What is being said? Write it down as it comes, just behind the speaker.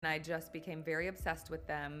I just became very obsessed with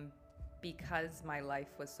them because my life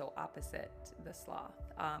was so opposite the sloth.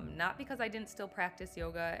 Not because I didn't still practice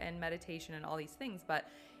yoga and meditation and all these things, but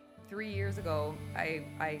 3 years ago,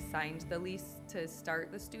 I signed the lease to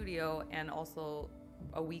start the studio, and also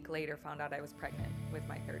a week later found out I was pregnant with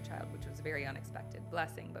my third child, which was very unexpected.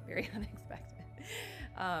 Blessing, but very unexpected.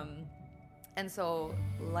 And so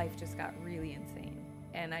life just got really insane.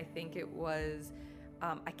 And I think it was,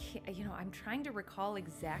 I can't, I'm trying to recall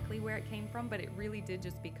exactly where it came from, but it really did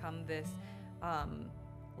just become this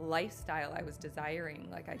lifestyle I was desiring.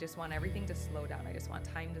 Like, I just want everything to slow down. I just want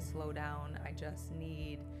time to slow down. I just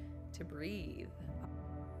need to breathe.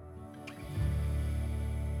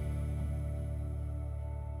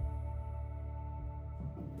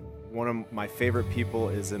 One of my favorite people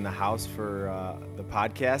is in the house for the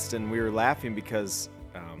podcast, and we were laughing because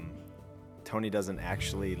Tony doesn't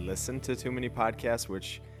actually listen to too many podcasts,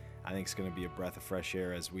 which I think is going to be a breath of fresh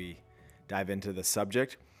air as we dive into the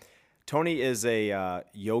subject. Tony is a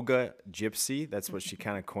yoga gypsy. That's what she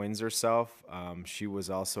kind of coins herself. She was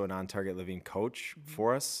also an On Target Living coach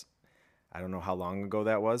for us. I don't know how long ago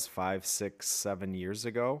that was, 5, 6, 7 years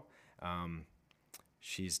ago.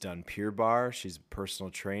 She's done Pure Barre. She's a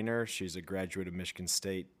personal trainer. She's a graduate of Michigan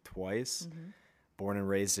State twice. Born and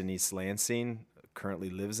raised in East Lansing. Currently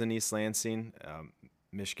lives in East Lansing.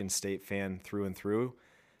 Michigan State fan through and through.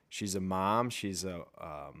 She's a mom. She's a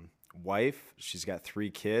wife. She's got 3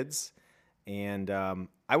 kids. And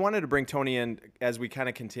I wanted to bring Tony in as we kind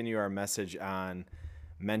of continue our message on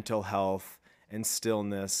mental health and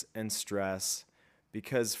stillness and stress.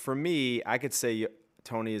 Because for me, I could say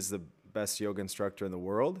Tony is the best yoga instructor in the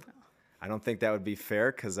world. I don't think that would be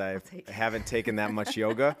fair because I haven't taken that much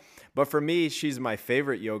yoga. But for me, she's my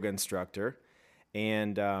favorite yoga instructor.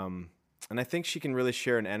 And I think she can really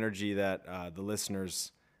share an energy that the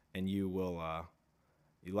listeners and you will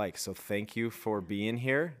you like. So thank you for being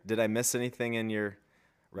here. Did I miss anything in your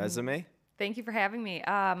resume? Thank you for having me.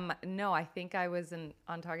 No, I think I was an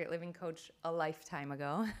On Target Living coach a lifetime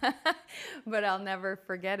ago, but I'll never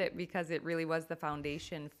forget it because it really was the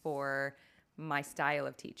foundation for my style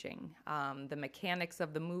of teaching. The mechanics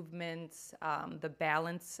of the movements, the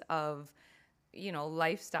balance of,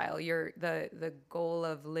 lifestyle. The goal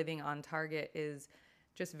of living on target is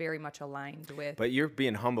just very much aligned with. But you're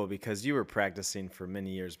being humble because you were practicing for many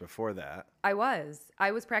years before that. I was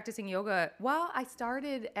practicing yoga. Well,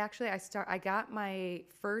 I got my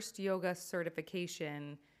first yoga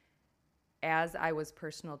certification as I was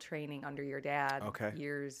personal training under your dad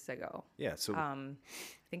years ago. Yeah. So I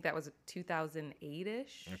think that was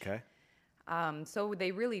 2008-ish. Okay. So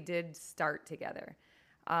they really did start together.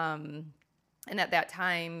 And at that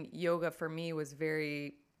time, yoga for me was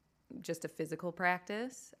very just a physical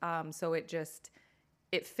practice. So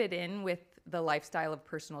it fit in with the lifestyle of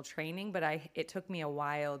personal training, but it took me a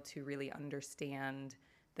while to really understand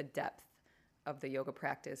the depth of the yoga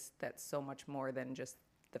practice that's so much more than just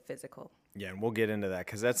the physical. Yeah, and we'll get into that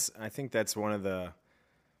because I think that's one of the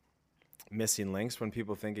missing links when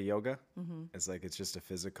people think of yoga. It's like it's just a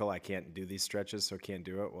physical. I can't do these stretches, so I can't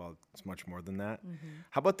do it. Well, it's much more than that.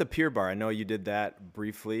 How about the Pure Barre? I know you did that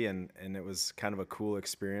briefly, and it was kind of a cool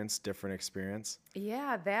experience, different experience.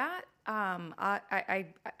 Yeah, that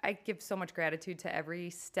I give so much gratitude to every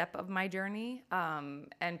step of my journey,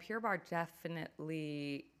 and Pure Barre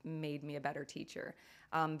definitely made me a better teacher.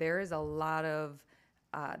 There is a lot of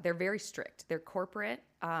they're very strict. They're corporate,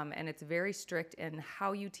 and it's very strict in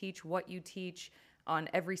how you teach, what you teach on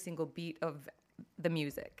every single beat of the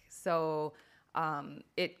music. So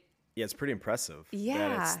it's pretty impressive. Yeah.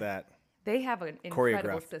 That it's that they have an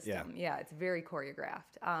incredible system. Yeah. It's very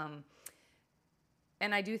choreographed.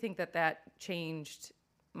 And I do think that changed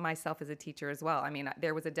myself as a teacher as well. I mean,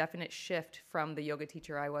 there was a definite shift from the yoga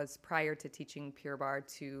teacher I was prior to teaching Pure Barre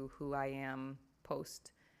to who I am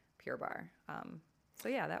post Pure Barre. So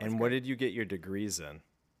yeah, that was And great. what did you get your degrees in?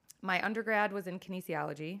 My undergrad was in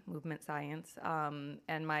kinesiology, movement science,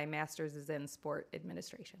 and my master's is in sport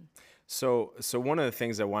administration. So one of the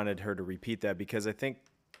things I wanted her to repeat that because I think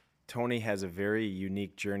Tony has a very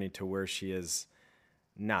unique journey to where she is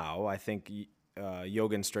now. I think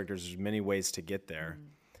yoga instructors, there's many ways to get there,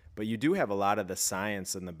 but you do have a lot of the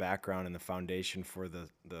science and the background and the foundation for the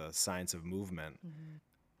science of movement.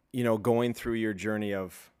 Going through your journey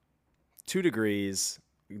of 2 degrees,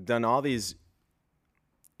 done all these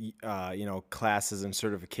classes and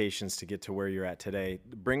certifications to get to where you're at today.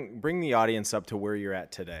 Bring the audience up to where you're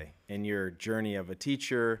at today in your journey of a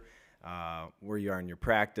teacher, where you are in your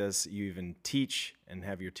practice. You even teach and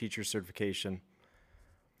have your teacher certification.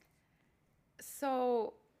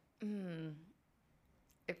 So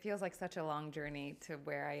it feels like such a long journey to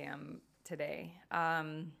where I am today.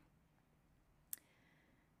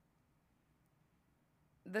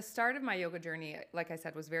 The start of my yoga journey, like I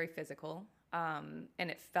said, was very physical, and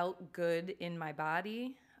it felt good in my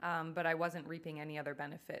body, but I wasn't reaping any other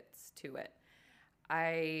benefits to it.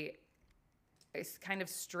 I kind of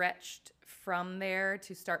stretched from there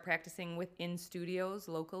to start practicing within studios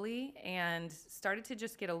locally and started to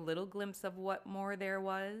just get a little glimpse of what more there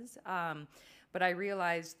was. But I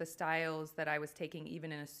realized the styles that I was taking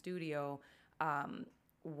even in a studio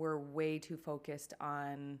were way too focused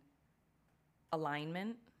on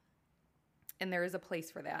alignment. And there is a place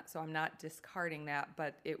for that, so I'm not discarding that,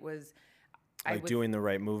 but it was... Like doing the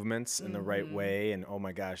right movements in the right way, and oh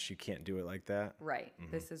my gosh, you can't do it like that. Right.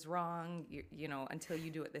 This is wrong. You know, until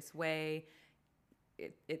you do it this way,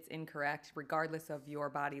 it's incorrect, regardless of your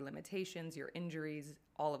body limitations, your injuries,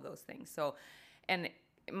 all of those things. So, and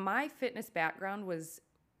my fitness background was,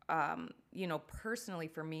 you know, personally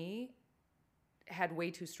for me, had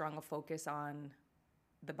way too strong a focus on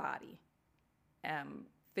the body,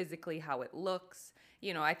 physically how it looks.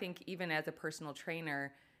 You know, I think even as a personal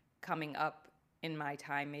trainer, coming up in my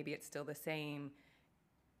time, maybe it's still the same,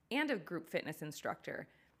 and a group fitness instructor,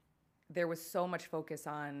 there was so much focus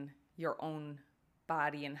on your own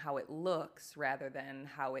body and how it looks rather than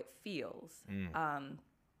how it feels.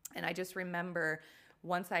 And I just remember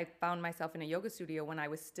once I found myself in a yoga studio, when I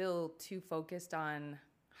was still too focused on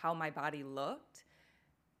how my body looked,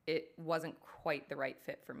 it wasn't quite the right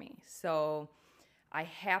fit for me. So I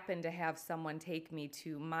happened to have someone take me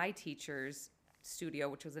to my teacher's studio,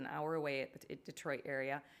 which was an hour away at the Detroit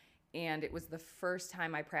area, and it was the first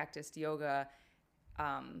time I practiced yoga.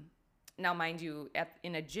 Now, mind you,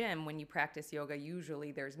 in a gym, when you practice yoga,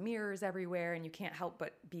 usually there's mirrors everywhere, and you can't help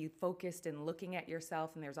but be focused and looking at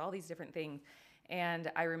yourself, and there's all these different things.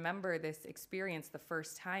 And I remember this experience the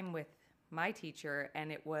first time with my teacher,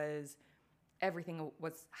 and it was, everything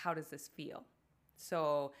was, how does this feel?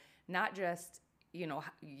 So not just, you know,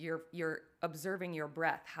 you're observing your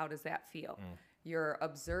breath. How does that feel? You're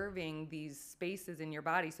observing these spaces in your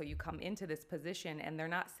body. So you come into this position and they're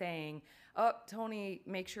not saying, oh, Tony,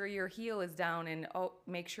 make sure your heel is down, and oh,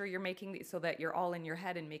 make sure you're making these, so that you're all in your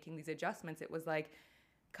head and making these adjustments. It was like,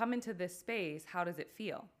 come into this space. How does it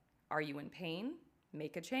feel? Are you in pain?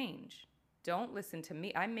 Make a change. Don't listen to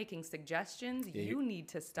me. I'm making suggestions. Yeah, you need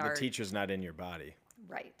to start. The teacher's not in your body.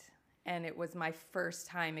 Right. And it was my first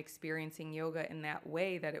time experiencing yoga in that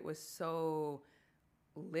way, that it was so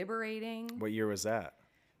liberating. What year was that?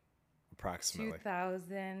 Approximately.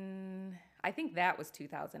 2000. I think that was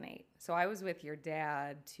 2008. So I was with your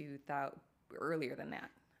dad earlier than that.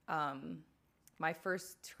 My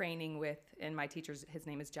first training and my teacher's, his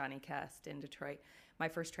name is Johnny Kest in Detroit. My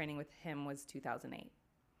first training with him was 2008.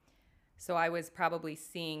 So I was probably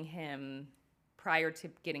seeing him prior to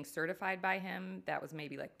getting certified by him. That was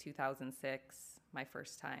maybe like 2006, my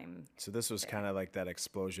first time. So this was kind of like that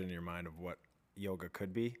explosion in your mind of what yoga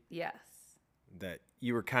could be? Yes. That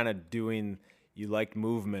you were kind of doing, you liked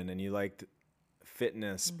movement and you liked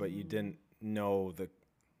fitness, but you didn't know the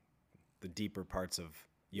deeper parts of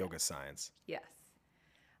yoga science. Yes.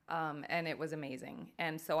 And it was amazing.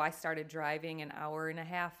 And so I started driving an hour and a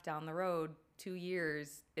half down the road, 2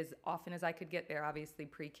 years, as often as I could get there, obviously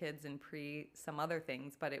pre-kids and pre some other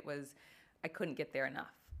things, but I couldn't get there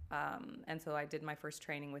enough. And so I did my first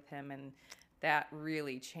training with him, and that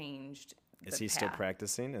really changed the Is he path. still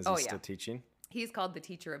practicing? Is he still teaching? He's called the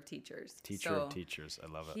Teacher of Teachers. Teacher of Teachers.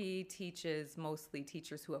 I love it. He teaches mostly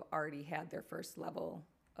teachers who have already had their first level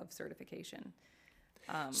of certification.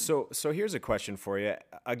 So here's a question for you.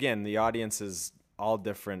 Again, the audience is all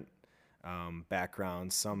different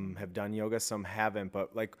backgrounds. Some have done yoga, some haven't.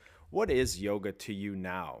 But like, what is yoga to you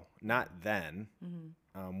now? Not then.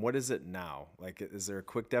 What is it now? Like, is there a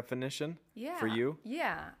quick definition for you?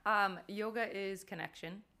 Yeah. Yoga is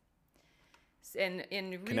connection. And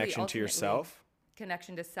really Connection to yourself?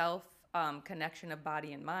 Connection to self, connection of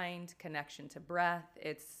body and mind, connection to breath.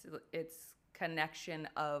 It's connection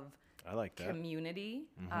of I like that. community.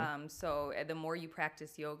 So the more you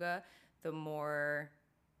practice yoga, the more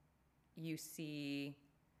you see,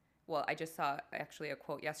 well, I just saw actually a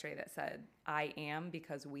quote yesterday that said, I am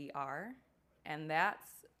because we are. And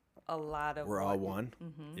that's a lot of We're all one.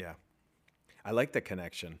 Yeah. I like the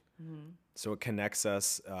connection. So it connects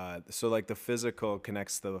us. So like the physical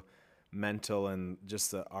connects the mental and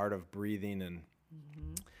just the art of breathing. And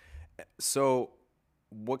so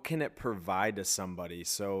what can it provide to somebody?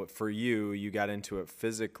 So for you got into it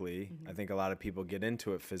physically. I think a lot of people get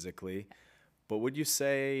into it physically. But would you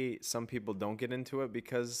say some people don't get into it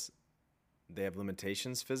because they have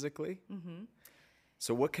limitations physically?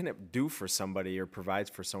 So what can it do for somebody or provides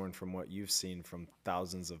for someone from what you've seen from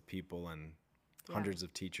thousands of people and hundreds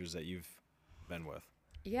of teachers that you've been with?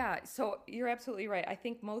 Yeah, so you're absolutely right. I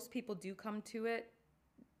think most people do come to it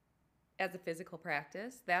as a physical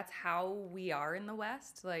practice. That's how we are in the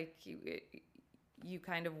West. Like you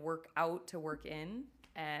kind of work out to work in,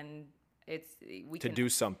 and we to can do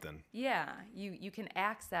something. Yeah, you can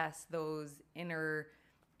access those inner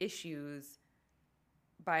issues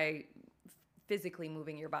by physically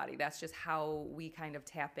moving your body. That's just how we kind of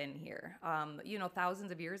tap in here. Thousands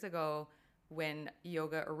of years ago, when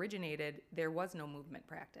yoga originated, there was no movement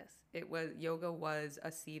practice. Yoga was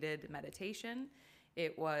a seated meditation.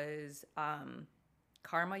 It was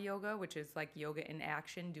karma yoga, which is like yoga in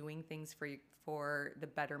action, doing things for the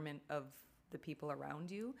betterment of the people around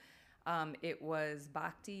you. It was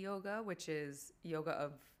bhakti yoga, which is yoga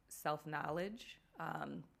of self-knowledge.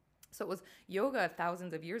 So it was yoga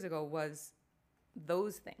thousands of years ago was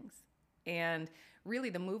those things. And really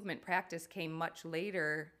the movement practice came much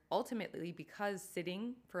later, ultimately because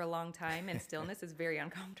sitting for a long time in stillness is very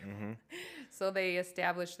uncomfortable. Mm-hmm. So they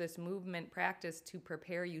established this movement practice to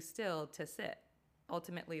prepare you still to sit.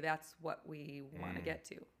 Ultimately, that's what we want to get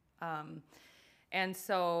to. And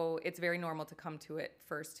so it's very normal to come to it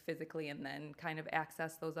first physically and then kind of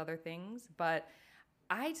access those other things. But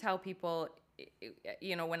I tell people,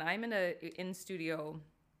 when I'm in studio,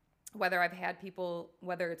 whether I've had people,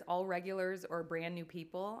 whether it's all regulars or brand new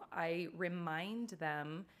people, I remind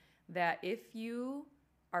them that if you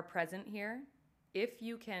are present here, if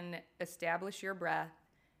you can establish your breath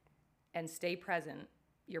and stay present,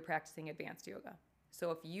 you're practicing advanced yoga.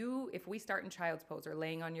 So if we start in child's pose or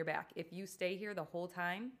laying on your back, if you stay here the whole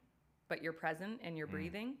time, but you're present and you're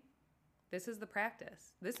breathing, this is the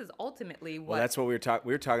practice. This is ultimately what... Well, that's what we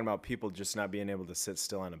were talking about, people just not being able to sit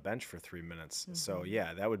still on a bench for 3 minutes. Mm-hmm. So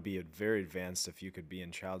yeah, that would be very advanced if you could be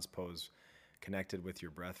in child's pose connected with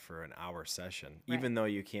your breath for an hour session, right. Even though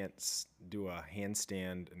you can't do a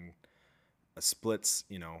handstand and a splits,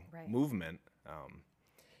 right. movement.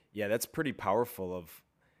 Yeah, that's pretty powerful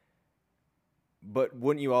but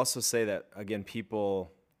wouldn't you also say that, again,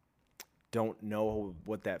 people don't know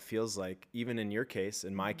what that feels like, even in your case,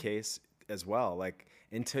 in my case as well, like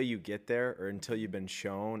until you get there or until you've been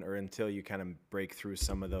shown or until you kind of break through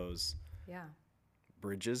some of those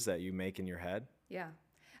bridges that you make in your head? Yeah.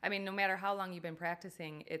 I mean, no matter how long you've been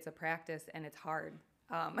practicing, it's a practice and it's hard.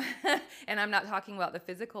 And I'm not talking about the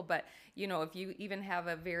physical, but, if you even have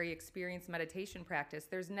a very experienced meditation practice,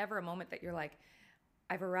 there's never a moment that you're like,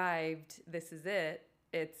 I've arrived, this is it.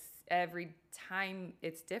 It's every time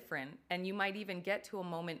it's different. And you might even get to a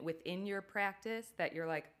moment within your practice that you're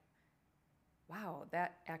like, wow,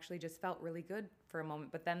 that actually just felt really good for a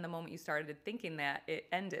moment. But then the moment you started thinking that, it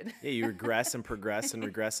ended. Yeah, you regress and progress and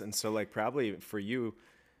regress. And so like probably for you,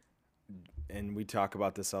 and we talk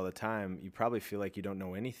about this all the time, you probably feel like you don't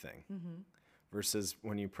know anything. Mm-hmm. Versus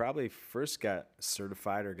when you probably first got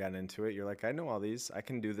certified or got into it, you're like, I know all these. I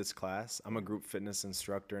can do this class. I'm a group fitness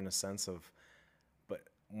instructor in a sense of, but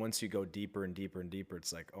once you go deeper and deeper and deeper,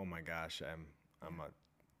 it's like, oh my gosh, I'm a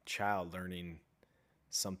child learning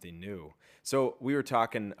something new. So we were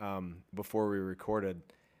talking before we recorded.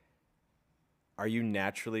 Are you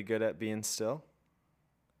naturally good at being still?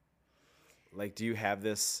 Like, do you have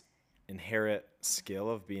this inherent skill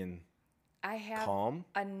of being I have calm?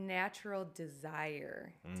 A natural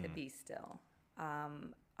desire to be still.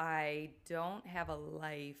 I don't have a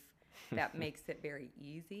life that makes it very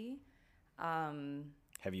easy.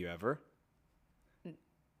 Have you ever? Do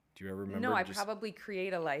you ever remember? No, I probably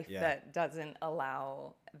create a life that doesn't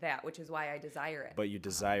allow that, which is why I desire it. But you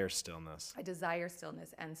desire stillness. I desire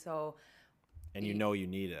stillness. And so... And you know you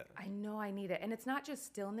need it. I know I need it. And it's not just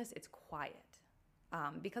stillness, it's quiet.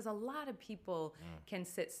 Because a lot of people can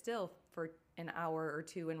sit still for an hour or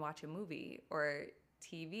two and watch a movie or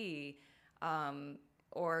TV,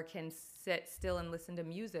 or can sit still and listen to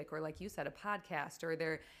music, or like you said, a podcast,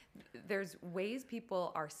 or there's ways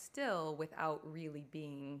people are still without really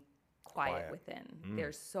being quiet. Within.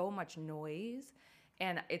 There's so much noise,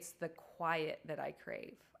 and it's the quiet that I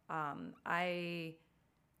crave.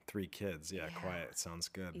 3 kids. Yeah, quiet. Sounds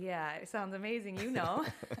good. Yeah, it sounds amazing.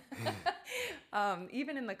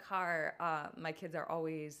 Even in the car, my kids are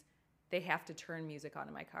always, they have to turn music on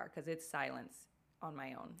in my car because it's silence on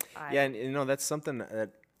my own. And that's something that,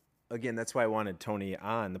 again, that's why I wanted Tony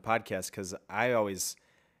on the podcast, because I always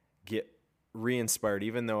get re-inspired,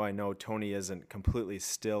 even though I know Tony isn't completely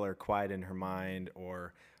still or quiet in her mind,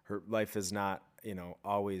 or her life is not,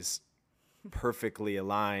 always perfectly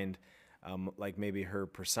aligned. Like maybe her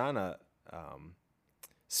persona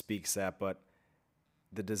speaks that, but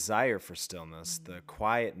the desire for stillness, the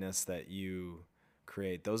quietness that you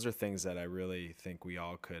create, those are things that I really think we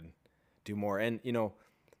all could do more. And,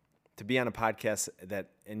 to be on a podcast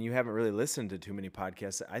and you haven't really listened to too many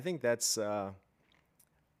podcasts, I think that's a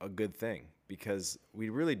good thing, because we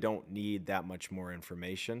really don't need that much more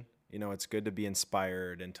information. It's good to be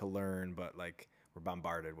inspired and to learn, but like we're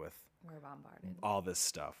bombarded with all this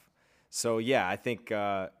stuff. So yeah, I think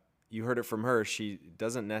you heard it from her. She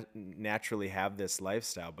doesn't naturally have this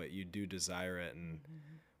lifestyle, but you do desire it, and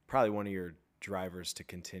probably one of your drivers to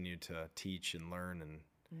continue to teach and learn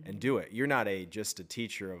and do it. You're not just a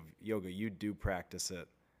teacher of yoga. You do practice it.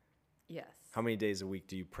 Yes. How many days a week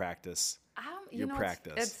do you practice your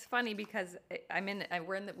practice? It's funny because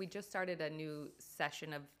we just started a new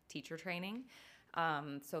session of teacher training.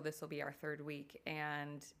 So this will be our third week,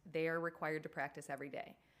 and they are required to practice every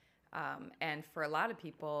day. And for a lot of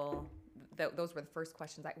people, those were the first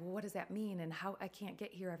questions, like, well, what does that mean? And how I can't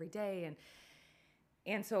get here every day.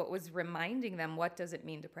 And so it was reminding them, what does it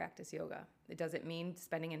mean to practice yoga? Does it mean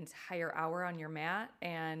spending an entire hour on your mat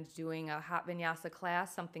and doing a hot vinyasa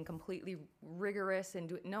class, something completely rigorous?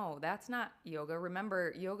 No, that's not yoga.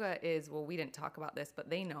 Remember, yoga is, we didn't talk about this, but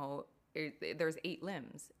they know there's 8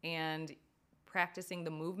 limbs. And practicing the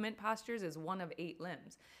movement postures is one of 8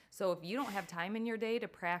 limbs. So if you don't have time in your day to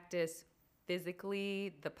practice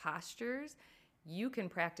physically the postures, you can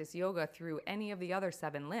practice yoga through any of the other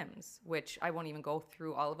 7 limbs, which I won't even go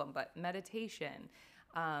through all of them, but meditation.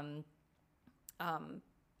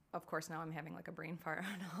 Of course, now I'm having like a brain fart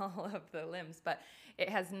on all of the limbs, but it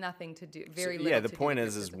has nothing to do, very little. Yeah, the point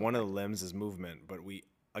is one of the limbs is movement, but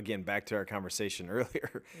again, back to our conversation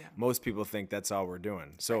earlier, most people think that's all we're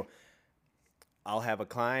doing. So right. I'll have a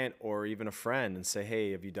client or even a friend and say,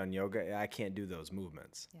 hey, have you done yoga? I can't do those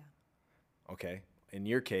movements. Yeah. Okay. In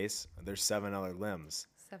your case, there's 7 other limbs.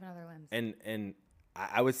 7 other limbs. And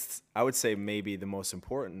I would say maybe the most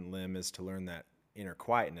important limb is to learn that inner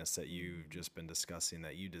quietness that you've just been discussing,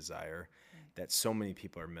 that you desire, that so many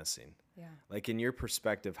people are missing. Yeah. Like, in your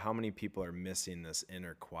perspective, how many people are missing this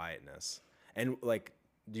inner quietness? And like,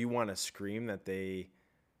 do you want to scream that they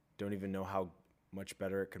don't even know how much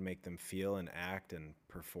better it could make them feel and act and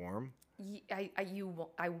perform?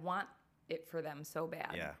 I want it for them so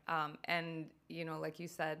bad. Yeah. And like you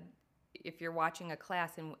said, if you're watching a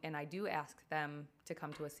class and I do ask them to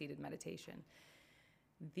come to a seated meditation,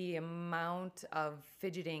 the amount of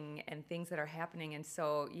fidgeting and things that are happening. And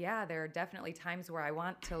so, yeah, there are definitely times where I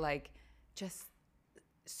want to just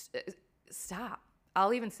stop.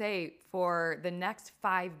 I'll even say, for the next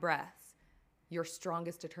 5 breaths, your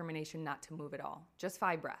strongest determination not to move at all. Just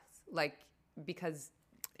 5 breaths. Because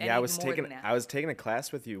I was taking a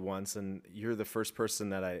class with you once, and you're the first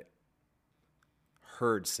person that I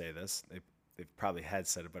heard say this. They probably had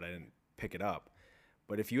said it, but I didn't pick it up.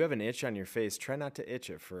 But if you have an itch on your face, try not to itch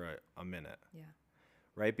it for a minute. Yeah.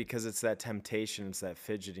 Right? Because it's that temptation, it's that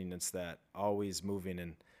fidgeting, it's that always moving.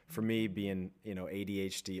 And for me, being,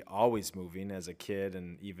 ADHD, always moving as a kid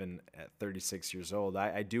and even at 36 years old,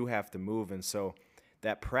 I do have to move. And so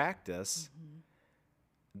that practice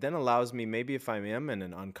then allows me, maybe if I am in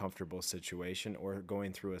an uncomfortable situation or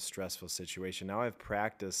going through a stressful situation, now I've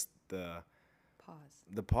practiced the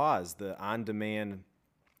pause, the on-demand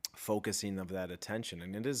focusing of that attention.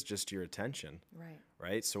 And it is just your attention.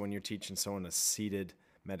 Right? So when you're teaching someone a seated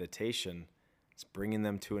meditation, it's bringing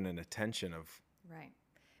them to an attention of... Right.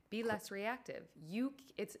 Be less reactive.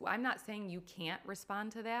 I'm not saying you can't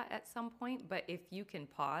respond to that at some point, but if you can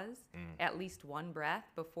pause at least 1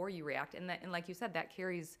 breath before you react, and like you said, that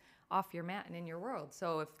carries off your mat and in your world.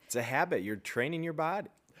 So it's a habit. You're training your body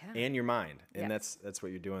and your mind, and that's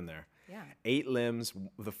what you're doing there. Yeah. 8 limbs.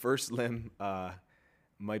 The first limb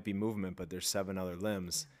might be movement, but there's 7 other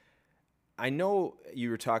limbs. Yeah. I know you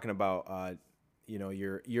were talking about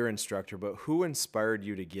your instructor, but who inspired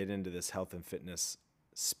you to get into this health and fitness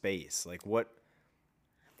space? Like,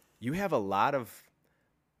 you have a lot of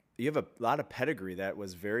pedigree that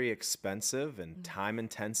was very expensive and time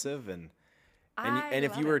intensive, and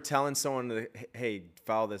if you were telling someone to, hey,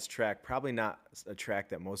 follow this track, probably not a track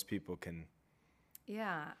that most people can.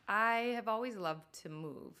 Yeah, I have always loved to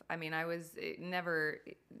move. I mean, I was never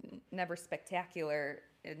spectacular,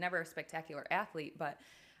 never a spectacular athlete, but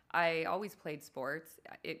I always played sports.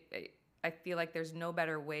 I feel like there's no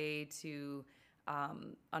better way to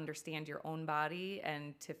understand your own body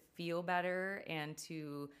and to feel better and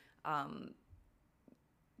to I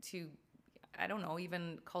don't know,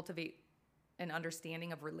 even cultivate an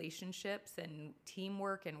understanding of relationships and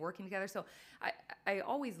teamwork and working together. So I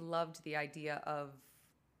always loved the idea of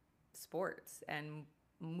sports and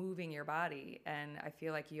moving your body, and I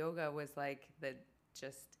feel like yoga was like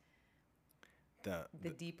just The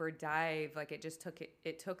deeper dive. Like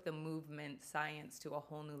it took the movement science to a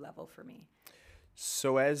whole new level for me.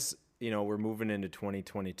 So as we're moving into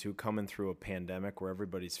 2022, coming through a pandemic where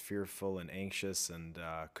everybody's fearful and anxious, and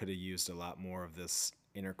could have used a lot more of this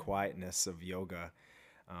inner quietness of yoga.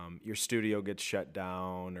 Your studio gets shut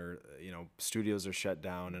down, or studios are shut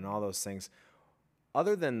down, and all those things.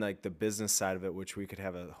 Other than like the business side of it, which we could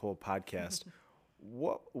have a whole podcast,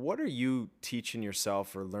 what are you teaching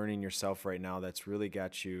yourself or learning yourself right now that's really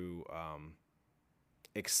got you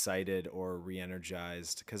excited or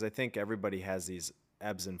re-energized? Because I think everybody has these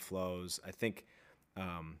ebbs and flows. I think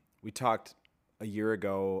we talked a year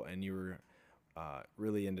ago, and you were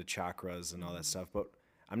really into chakras and all that stuff. But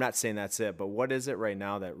I'm not saying that's it. But what is it right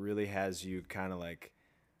now that really has you kind of like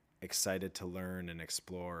excited to learn and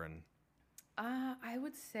explore? And I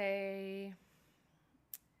would say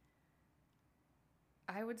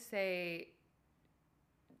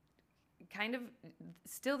kind of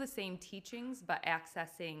still the same teachings, but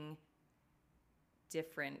accessing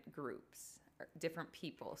different groups, or different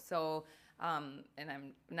people. So, and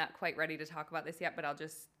I'm not quite ready to talk about this yet, but I'll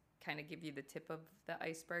just kind of give you the tip of the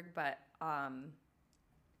iceberg. But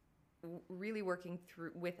really working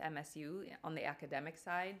through with MSU on the academic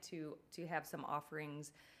side to have some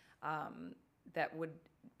offerings that would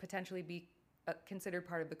potentially be considered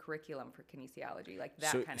part of the curriculum for kinesiology, like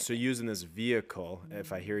that kind of so thing. using this vehicle,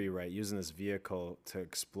 if I hear you right, using this vehicle to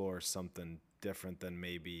explore something different than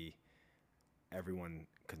maybe everyone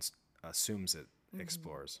assumes it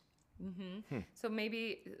explores. So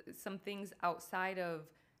maybe some things outside of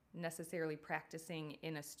necessarily practicing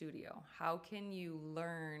in a studio. How can you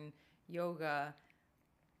learn yoga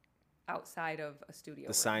outside of a studio The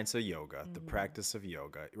room? science of yoga, the practice of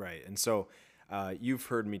yoga, right? And so you've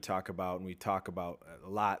heard me talk about, and we talk about a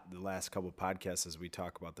lot the last couple of podcasts as we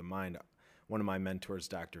talk about the mind. One of my mentors,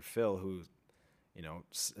 Dr. Phil, who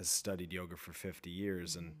has studied yoga for 50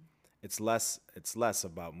 years, and it's less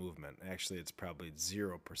about movement. Actually, it's probably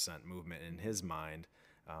 0% movement in his mind.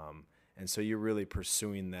 And so you're really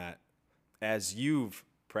pursuing that as you've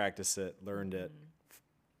practiced it, learned it,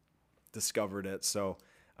 discovered it. So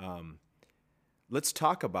let's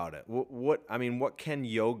talk about it. What can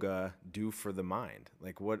yoga do for the mind?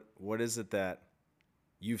 Like what is it that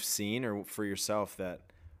you've seen or for yourself that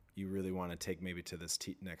you really want to take maybe to this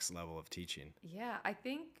next level of teaching? Yeah, I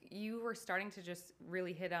think you were starting to just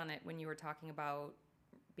really hit on it when you were talking about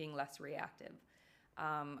being less reactive.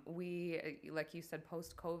 Like you said,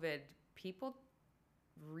 post-COVID, people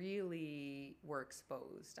really were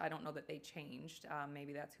exposed. I don't know that they changed.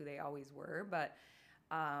 Maybe that's who they always were, but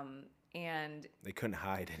and they couldn't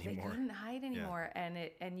hide anymore.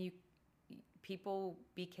 And people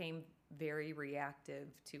became very reactive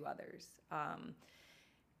to others.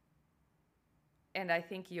 And I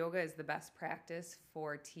think yoga is the best practice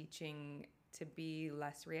for teaching to be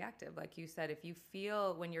less reactive. Like you said, if you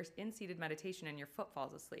feel when you're in seated meditation and your foot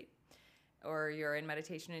falls asleep, or you're in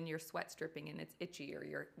meditation and your sweat's dripping and it's itchy,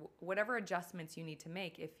 or whatever adjustments you need to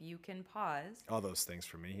make, if you can pause. All those things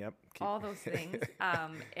for me, yep. All those things.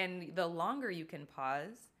 And the longer you can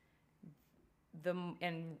pause,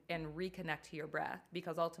 and reconnect to your breath,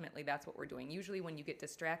 because ultimately that's what we're doing. Usually when you get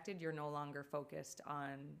distracted, you're no longer focused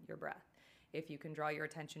on your breath. If you can draw your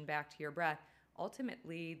attention back to your breath,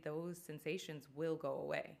 ultimately those sensations will go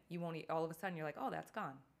away. You won't, all of a sudden you're like, oh, that's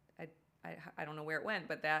gone. I don't know where it went,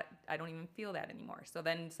 but I don't even feel that anymore. So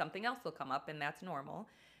then something else will come up, and that's normal.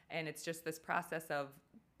 And it's just this process of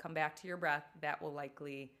come back to your breath, that will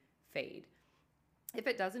likely fade. If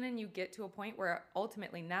it doesn't, and you get to a point where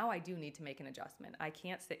ultimately now I do need to make an adjustment, I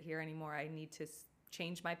can't sit here anymore, I need to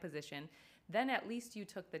change my position, then at least you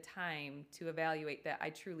took the time to evaluate that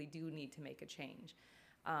I truly do need to make a change.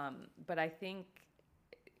 But I think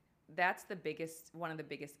that's one of the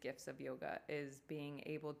biggest gifts of yoga, is being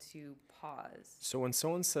able to pause. So when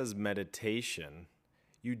someone says meditation,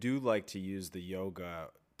 you do like to use the yoga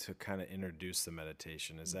to kind of introduce the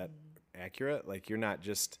meditation. Is that accurate? Like you're not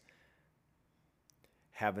just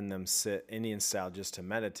having them sit Indian style just to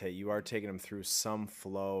meditate. You are taking them through some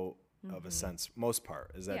flow of a sense, most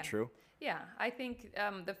part. Is that true? Yeah, I think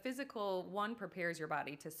the physical one prepares your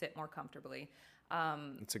body to sit more comfortably.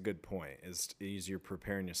 It's a good point. Is you're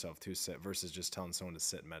preparing yourself to sit versus just telling someone to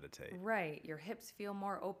sit and meditate. Right. Your hips feel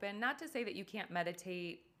more open. Not to say that you can't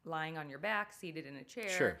meditate lying on your back, seated in a chair,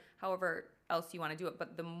 Sure. However else you want to do it.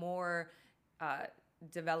 But the more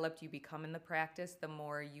developed you become in the practice, the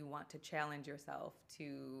more you want to challenge yourself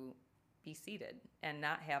to be seated and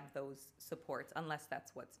not have those supports unless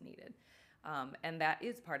that's what's needed. And that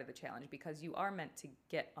is part of the challenge because you are meant to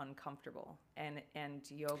get uncomfortable, and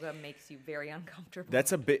yoga makes you very uncomfortable.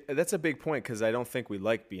 That's a big point because I don't think we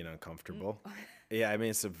like being uncomfortable. Yeah, I mean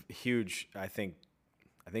it's a huge. I think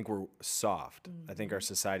we're soft. I think our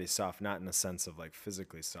society's soft, not in the sense of like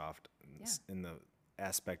physically soft, in the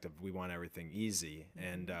aspect of we want everything easy.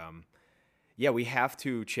 And yeah, we have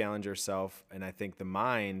to challenge ourselves, and I think the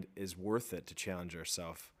mind is worth it to challenge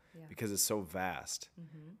ourselves. Yeah. Because it's so vast,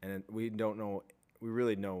 and we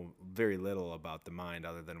really know very little about the mind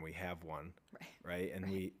other than we have one, right? And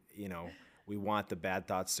we want the bad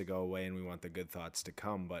thoughts to go away and we want the good thoughts to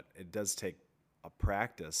come, but it does take a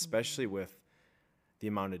practice, especially with the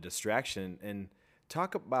amount of distraction. And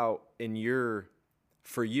talk about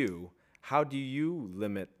for you, how do you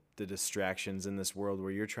limit the distractions in this world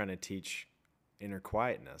where you're trying to teach inner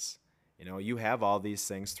quietness? You have all these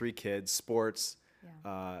things, 3 kids, sports.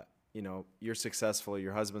 Yeah. You're successful,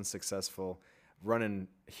 your husband's successful, running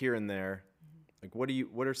here and there. Like,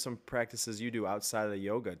 what are some practices you do outside of the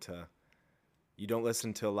yoga you don't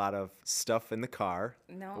listen to a lot of stuff in the car?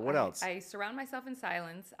 No. But what else? I surround myself in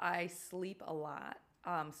silence. I sleep a lot.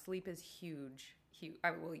 Sleep is huge.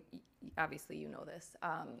 Obviously you know this.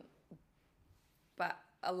 But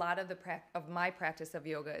a lot of my practice of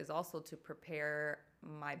yoga is also to prepare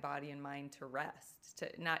my body and mind to rest, to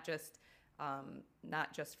not just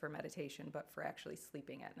for meditation, but for actually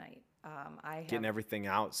sleeping at night. Getting everything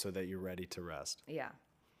out so that you're ready to rest. Yeah.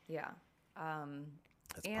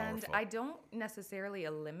 That's and powerful. I don't necessarily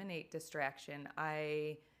eliminate distraction.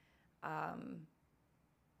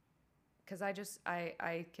 Because I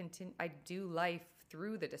do life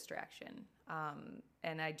through the distraction,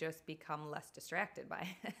 and I just become less distracted by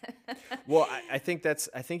it. Well, I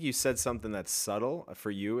think you said something that's subtle. For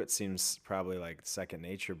you, it seems probably like second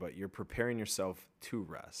nature, but you're preparing yourself to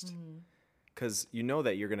rest. Because you know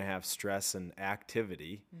that you're going to have stress and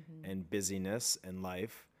activity and busyness in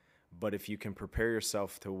life, but if you can prepare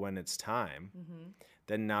yourself to when it's time,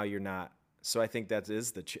 then now you're not. So I think that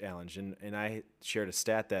is the challenge. And I shared a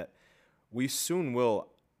stat that we soon will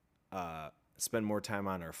spend more time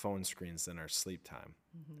on our phone screens than our sleep time.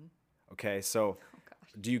 Okay, so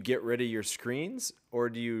do you get rid of your screens, or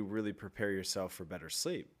do you really prepare yourself for better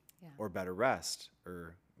sleep or better rest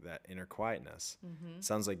or that inner quietness?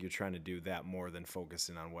 Sounds like you're trying to do that more than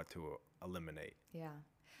focusing on what to eliminate. Yeah.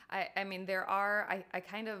 I mean, I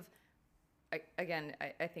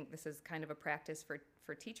think this is kind of a practice for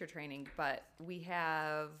teacher training, but we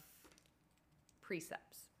have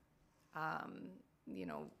precepts.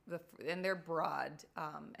 And they're broad,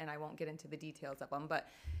 and I won't get into the details of them, but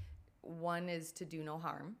one is to do no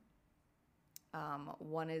harm.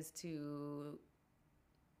 One is to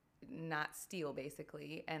not steal,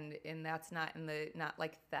 basically, and that's not not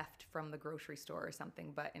like theft from the grocery store or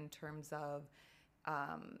something, but in terms of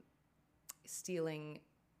stealing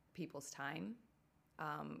people's time.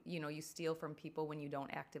 You steal from people when you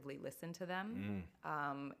don't actively listen to them.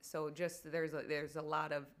 So just there's a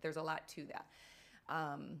lot to that.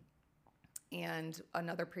 And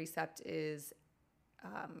another precept is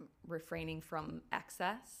refraining from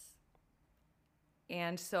excess.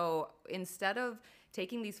 And so instead of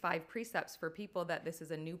taking these 5 precepts for people that this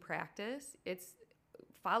is a new practice, it's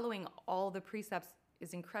following all the precepts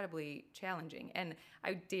is incredibly challenging. And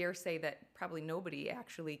I dare say that probably nobody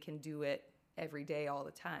actually can do it every day all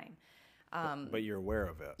the time. But you're aware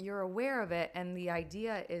of it. You're aware of it, and the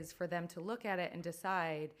idea is for them to look at it and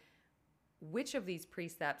decide which of these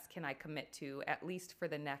precepts can I commit to, at least for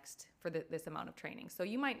this amount of training. So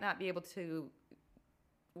you might not be able to,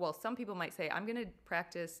 well, some people might say, I'm going to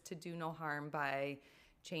practice to do no harm by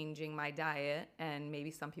changing my diet, and maybe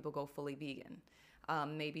some people go fully vegan.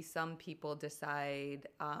 Maybe some people decide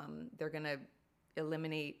they're going to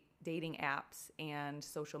eliminate dating apps and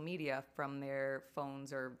social media from their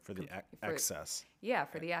phones, or for the access. Yeah,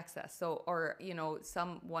 for the access. So, or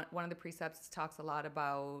one of the precepts talks a lot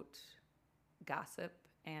about gossip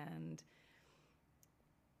and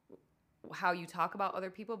how you talk about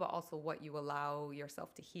other people, but also what you allow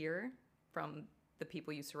yourself to hear from the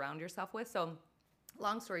people you surround yourself with. So,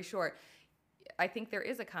 long story short, I think there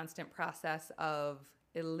is a constant process of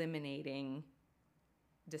eliminating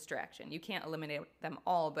distraction. You can't eliminate them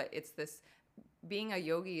all, but it's this, being a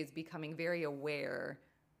yogi is becoming very aware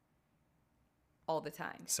all the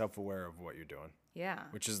time. Self-aware of what you're doing. Yeah.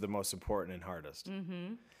 Which is the most important and hardest.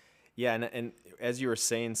 Yeah, and as you were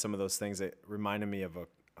saying some of those things, it reminded me of a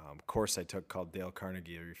course I took called Dale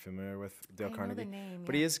Carnegie. Are you familiar with Dale Carnegie? I know the name,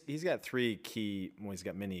 But yeah. he's got 3 key, well, he's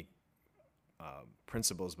got many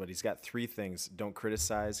principles, but he's got 3 things: don't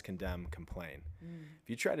criticize, condemn, complain. If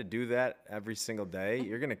you try to do that every single day,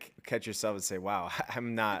 you're going to catch yourself and say, wow,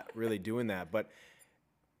 I'm not really doing that. But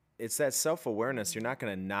it's that self-awareness. You're not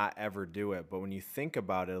going to not ever do it. But when you think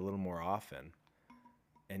about it a little more often,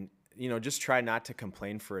 and, just try not to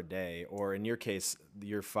complain for a day, or in your case,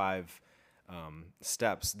 your 5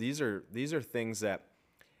 steps. These are things that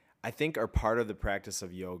I think are part of the practice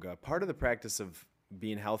of yoga. Part of the practice of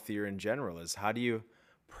being healthier in general is, how do you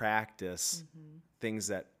practice things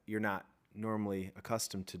that you're not normally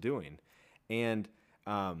accustomed to doing? And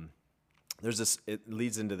it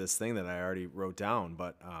leads into this thing that I already wrote down,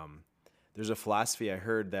 but there's a philosophy I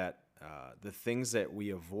heard that the things that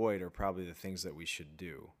we avoid are probably the things that we should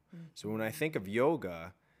do. So when I think of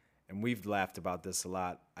yoga, and we've laughed about this a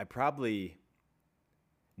lot, I probably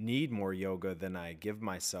need more yoga than I give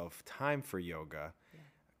myself time for yoga,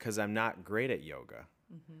 because I'm not great at yoga.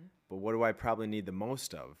 But what do I probably need the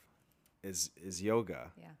most of is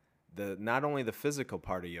yoga. Not only the physical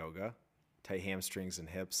part of yoga, tight hamstrings and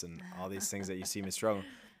hips and all these things that you see me struggle,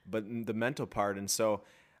 but the mental part. And so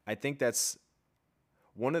I think that's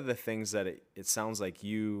one of the things that it sounds like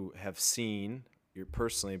you have seen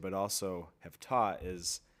personally, but also have taught,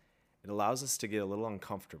 is it allows us to get a little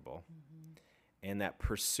uncomfortable. And that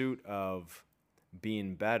pursuit of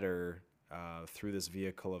being better through this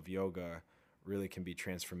vehicle of yoga really can be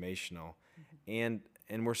transformational. And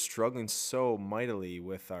we're struggling so mightily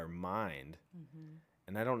with our mind.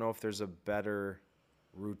 And I don't know if there's a better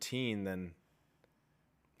routine than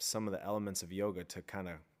some of the elements of yoga to kind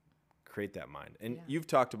of create that mind. And you've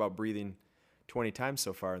talked about breathing 20 times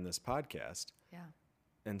so far in this podcast.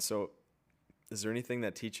 And so is there anything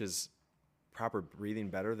that teaches proper breathing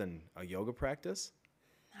better than a yoga practice?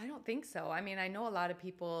 I don't think so. I mean, I know a lot of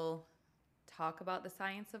people talk about the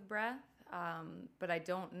science of breath, but I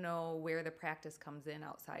don't know where the practice comes in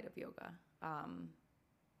outside of yoga. I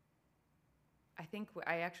think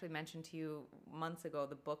I actually mentioned to you months ago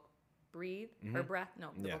the book Breathe or Breath. No,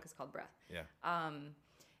 the book is called Breath.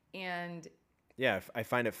 And I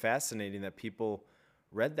find it fascinating that people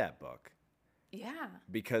read that book.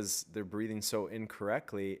 Because they're breathing so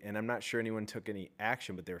incorrectly, and I'm not sure anyone took any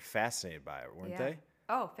action, but they were fascinated by it, weren't they?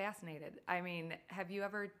 Oh, fascinated. I mean, have you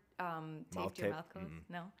ever taped your mouth closed?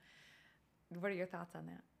 No? What are your thoughts on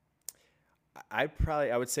that? I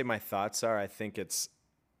would say my thoughts are, I think it's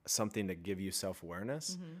something to give you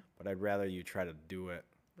self-awareness, but I'd rather you try to do it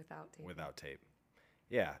without tape.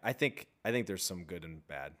 Yeah, I think there's some good and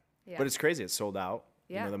bad. But it's crazy. It's sold out.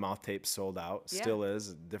 The mouth tape sold out, still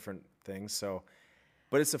is, different things. So,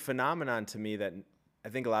 but it's a phenomenon to me that I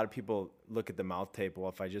think a lot of people look at the mouth tape, well,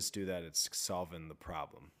 if I just do that, it's solving the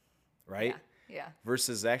problem, right?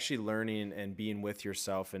 Versus actually learning and being with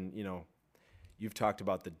yourself. And, you've talked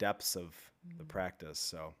about the depths of the practice,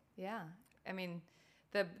 so. I mean,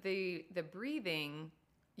 the breathing,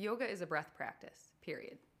 yoga is a breath practice,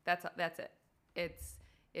 period. That's it.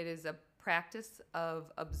 It is a practice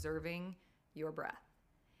of observing your breath.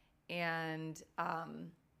 And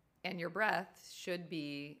your breath should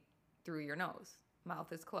be through your nose.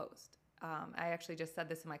 Mouth is closed. I actually just said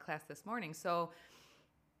this in my class this morning. So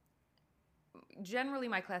generally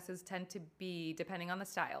my classes tend to be, depending on the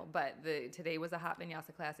style, but today was a hot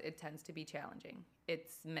vinyasa class. It tends to be challenging.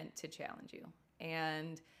 It's meant to challenge you.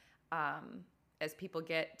 And as people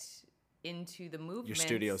get into the movements. Your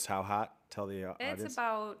studio's how hot? Tell the audience. It's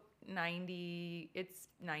about 90. It's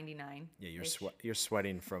 99. Yeah, you're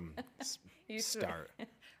sweating from start.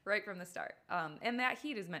 Right from the start. And that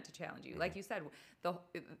heat is meant to challenge you. Like you said,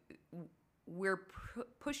 we're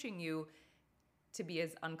pushing you to be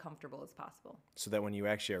as uncomfortable as possible. So that when you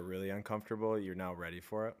actually are really uncomfortable, you're now ready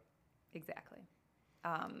for it? Exactly.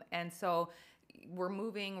 And so we're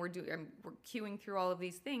moving, we're cueing through all of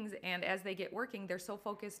these things, and as they get working, they're so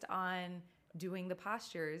focused on doing the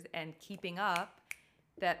postures and keeping up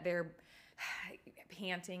that they're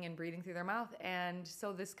panting and breathing through their mouth. And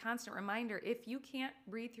so this constant reminder, if you can't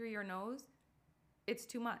breathe through your nose, it's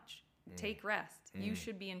too much. Take rest. You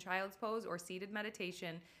should be in child's pose or seated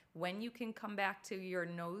meditation. When you can come back to your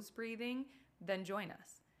nose breathing, then join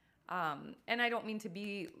us. And I don't mean to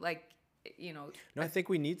be like, No, I think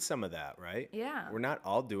we need some of that, right? Yeah. We're not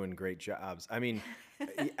all doing great jobs. I mean,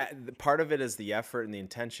 part of it is the effort and the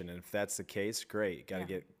intention. And if that's the case, great. Got to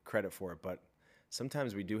get credit for it. But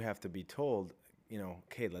sometimes we do have to be told,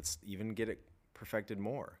 okay, let's even get it perfected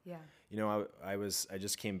more. Yeah. I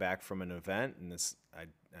just came back from an event, and I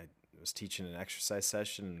was teaching an exercise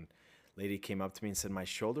session, and a lady came up to me and said, my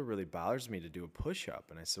shoulder really bothers me to do a push-up.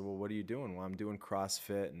 And I said, well, what are you doing? Well, I'm doing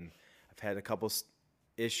CrossFit, and I've had a couple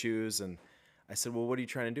issues. And I said, well, what are you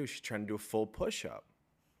trying to do? She's trying to do a full push-up.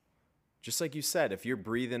 Just like you said, if you're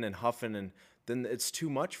breathing and huffing, and then it's too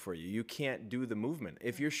much for you. You can't do the movement.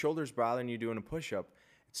 If your shoulder's bothering you doing a push-up,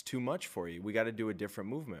 it's too much for you. We got to do a different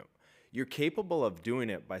movement. You're capable of doing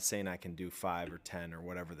it by saying I can do 5 or 10 or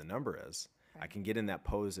whatever the number is. Right. I can get in that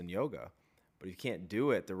pose in yoga, but if you can't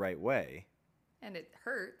do it the right way, and it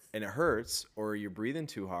hurts. And it hurts, or you're breathing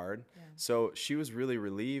too hard. Yeah. So she was really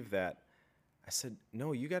relieved that I said,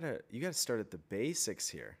 no, you gotta start at the basics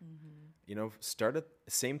here. Mm-hmm. You know, start at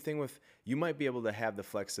same thing with, you might be able to have the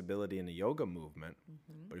flexibility in a yoga movement,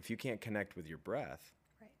 mm-hmm. but if you can't connect with your breath.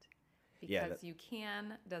 Right. Because you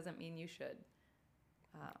can doesn't mean you should.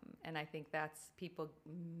 And I think that's, people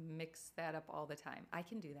mix that up all the time. I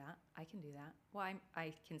can do that. I can do that. Well,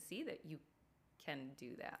 I can see that you can do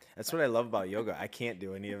that. That's what I love about yoga. I can't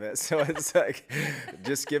do any of it. So it's like,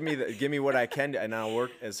 just give me what I can do, and I'll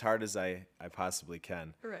work as hard as I possibly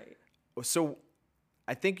can. Right. So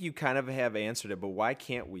I think you kind of have answered it, but why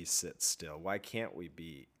can't we sit still? Why can't we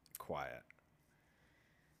be quiet?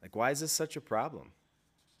 Like, why is this such a problem?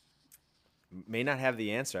 May not have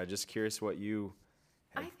the answer. I'm just curious what you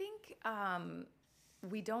have. I think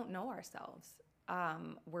we don't know ourselves.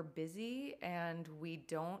 We're busy and we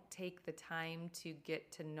don't take the time to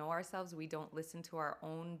get to know ourselves. We don't listen to our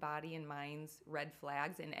own body and mind's red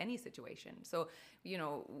flags in any situation. So, you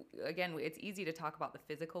know, again, it's easy to talk about the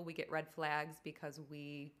physical. We get red flags because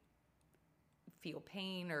we feel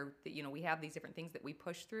pain, or, you know, we have these different things that we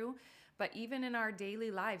push through. But even in our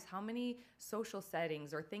daily lives, how many social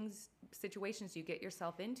settings or situations you get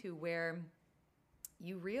yourself into where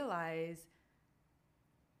you realize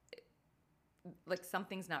like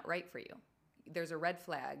something's not right for you. There's a red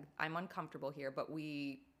flag. I'm uncomfortable here, but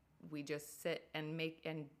we just sit and make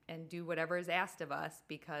and do whatever is asked of us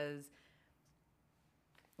because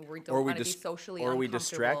we don't want to be socially uncomfortable. Or we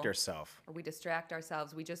distract ourselves. Or we distract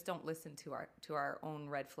ourselves. We just don't listen to our own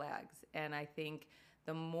red flags. And I think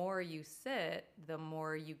the more you sit, the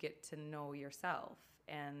more you get to know yourself.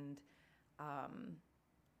 And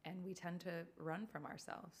we tend to run from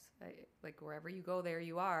ourselves. Like wherever you go, there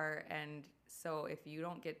you are. And so if you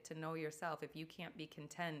don't get to know yourself, if you can't be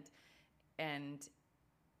content and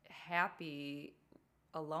happy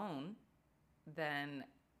alone, then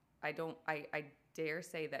I dare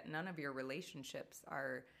say that none of your relationships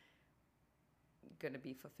are going to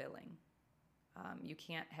be fulfilling. You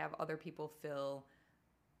can't have other people fill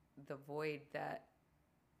the void that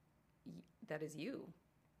is you.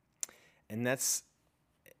 And that's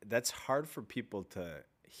hard for people to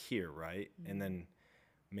hear, right? Mm-hmm. And then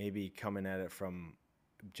maybe coming at it from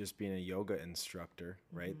just being a yoga instructor,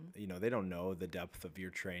 right? Mm-hmm. You know, they don't know the depth of your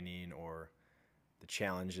training or the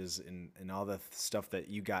challenges and all the stuff that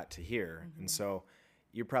you got to hear. Mm-hmm. And so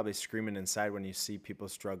you're probably screaming inside when you see people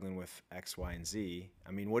struggling with X, Y, and Z.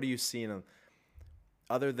 I mean, what are you seeing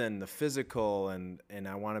other than the physical and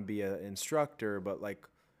I want to be an instructor, but like,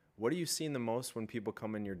 what are you seeing the most when people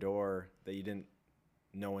come in your door that you didn't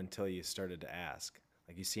know until you started to ask?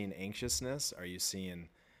 Like, you seeing anxiousness? Are you seeing?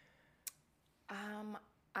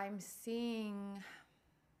 I'm seeing.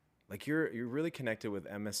 Like you're really connected with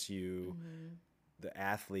MSU, mm-hmm. the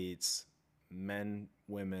athletes, men,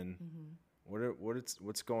 women. Mm-hmm.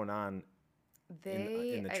 What's going on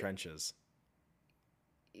in the trenches?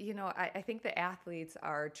 You know, I think the athletes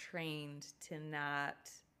are trained to not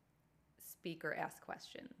speak or ask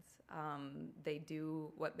questions. They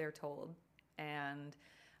do what they're told. And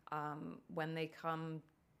when they come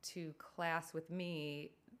to class with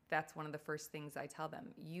me, that's one of the first things I tell them.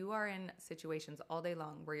 You are in situations all day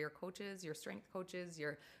long where your coaches, your strength coaches,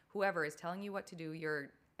 your whoever is telling you what to do, your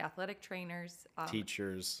athletic trainers,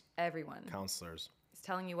 teachers, everyone, counselors is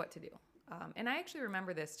telling you what to do. And I actually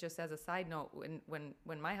remember this just as a side note.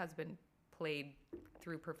 When my husband played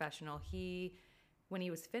through professional, when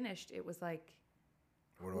he was finished, it was like,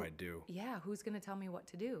 what do I do? Yeah, who's going to tell me what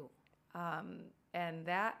to do? And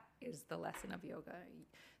that is the lesson of yoga.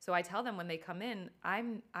 So I tell them when they come in,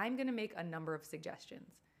 I'm going to make a number of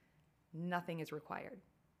suggestions. Nothing is required.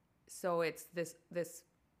 So it's this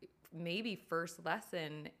maybe first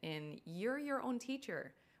lesson in you're your own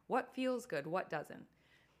teacher. What feels good? What doesn't?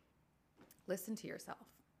 Listen to yourself.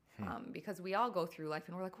 Because we all go through life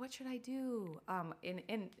and we're like, what should I do?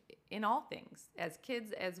 In all things, as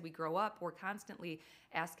kids, as we grow up, we're constantly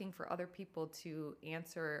asking for other people to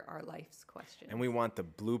answer our life's questions. And we want the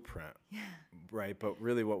blueprint, right? But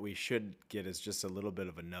really what we should get is just a little bit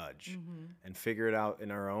of a nudge and figure it out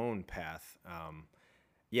in our own path.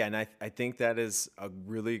 And I think that is a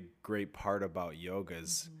really great part about yoga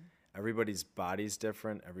is everybody's body's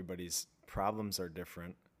different. Everybody's problems are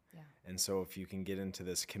different. Yeah. And so if you can get into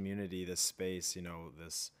this community, this space,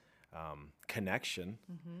 this connection,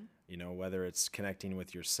 whether it's connecting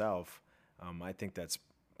with yourself, I think that's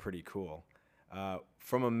pretty cool.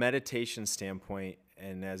 From a meditation standpoint,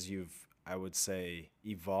 and as you've, I would say,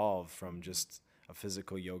 evolved from just a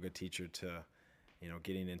physical yoga teacher to,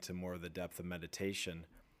 getting into more of the depth of meditation,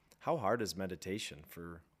 how hard is meditation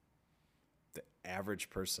for the average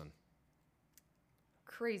person?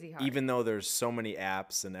 Crazy hard. Even though there's so many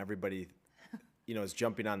apps and everybody, is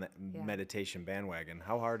jumping on the meditation bandwagon,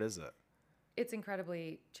 how hard is it? It's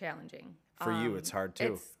incredibly challenging. For you, it's hard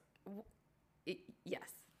too. Yes,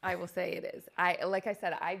 I will say it is. Like I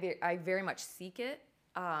said, I very much seek it.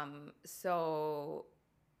 So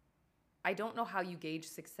I don't know how you gauge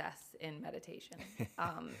success in meditation.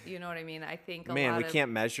 You know what I mean? I think we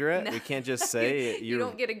can't measure it. We can't just say you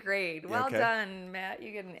don't get a grade. Well okay. done, Matt.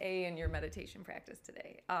 You get an A in your meditation practice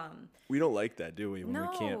today. We don't like that, do we? When no,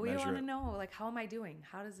 we can't we measure want it. to know, like, how am I doing?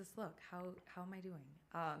 How does this look? How am I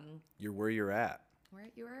doing? You're where you're at.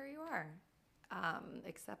 Where you are.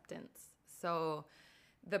 Acceptance. So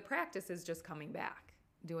the practice is just coming back,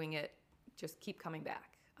 doing it. Just keep coming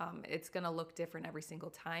back. It's going to look different every single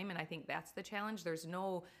time. And I think that's the challenge. There's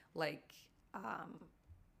no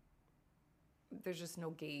there's just no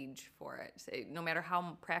gauge for it. No matter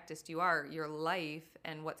how practiced you are, your life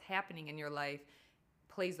and what's happening in your life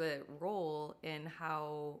plays a role in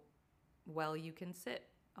how well you can sit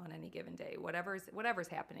on any given day. Whatever's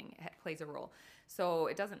happening plays a role. So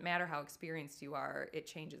it doesn't matter how experienced you are. It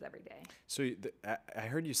changes every day. So I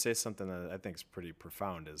heard you say something that I think is pretty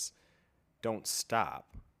profound is don't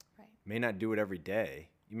stop. Right. May not do it every day.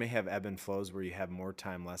 You may have ebb and flows where you have more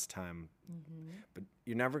time, less time, but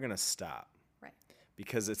you're never going to stop. Right.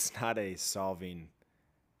 Because it's not a solving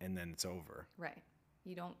and then it's over. Right.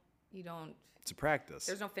 You don't. It's a practice.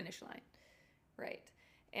 There's no finish line. Right.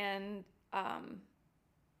 And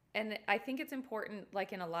I think it's important,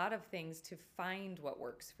 like in a lot of things, to find what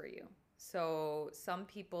works for you. So some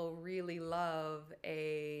people really love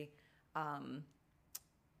a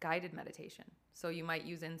guided meditation. So you might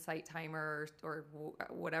use Insight Timer or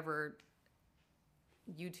whatever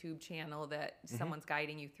YouTube channel that someone's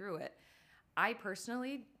guiding you through it. I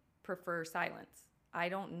personally prefer silence. I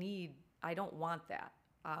don't want that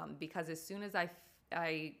because as soon as I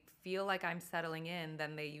feel like I'm settling in,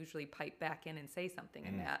 then they usually pipe back in and say something,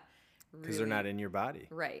 and that because they're not in your body.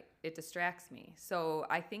 Right. It distracts me. So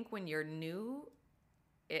I think when you're new,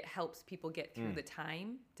 it helps people get through the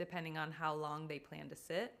time, depending on how long they plan to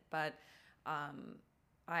sit. But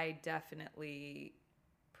I definitely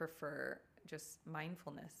prefer just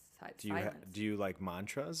mindfulness, silence. Do you like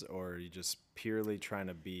mantras, or are you just purely trying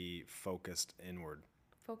to be focused inward?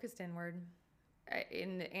 Focused inward.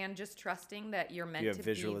 And just trusting that you're meant to be. Do you have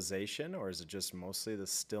visualization, or is it just mostly the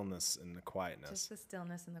stillness and the quietness? Just the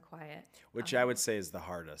stillness and the quiet. Which I would say is the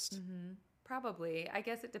hardest. Probably. I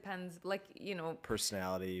guess it depends,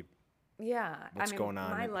 personality. Yeah. What's going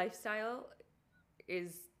on? My lifestyle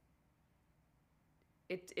is,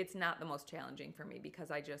 it's not the most challenging for me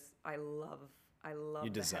because I love You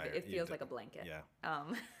desire it. It feels like a blanket. Yeah.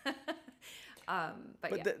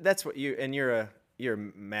 But yeah. That's what you're a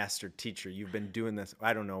master teacher. You've been doing this.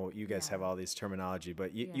 I don't know. You guys have all these terminology,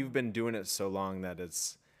 but you've been doing it so long that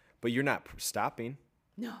but you're not stopping.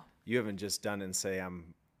 No. You haven't just done it and say,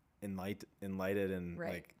 I'm enlightened and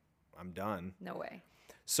right. I'm done. No way.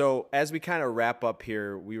 So as we kind of wrap up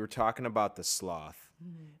here, we were talking about the sloth.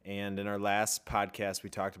 And in our last podcast, we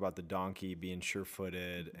talked about the donkey being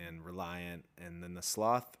sure-footed and reliant. And then the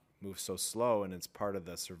sloth moves so slow, and it's part of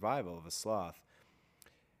the survival of a sloth.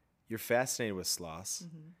 You're fascinated with sloths.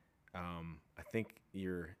 I think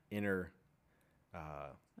your inner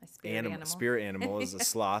spirit animal is a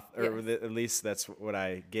sloth, or Yes. at least that's what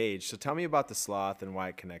I gauge. So tell me about the sloth and why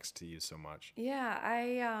it connects to you so much.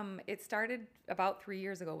 Yeah, it started about 3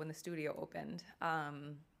 years ago when the studio opened,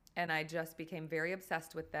 and I just became very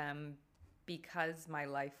obsessed with them because my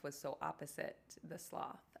life was so opposite the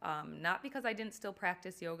sloth. Not because I didn't still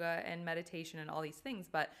practice yoga and meditation and all these things,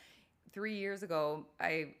 but 3 years ago,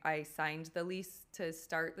 I signed the lease to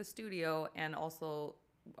start the studio, and also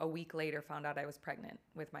a week later found out I was pregnant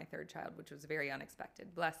with my third child, which was very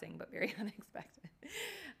unexpected. Blessing, but very unexpected.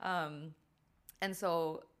 And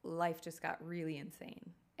so life just got really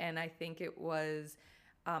insane. And I think it was,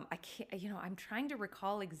 I'm trying to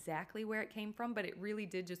recall exactly where it came from, but it really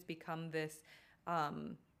did just become this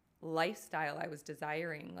lifestyle I was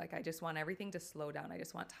desiring. Like, I just want everything to slow down. I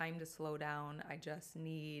just want time to slow down. I just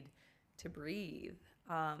need to breathe.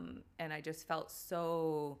 And I just felt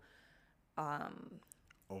so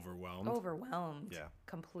Overwhelmed. yeah,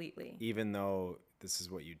 completely. Even though this is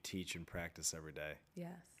what you teach and practice every day.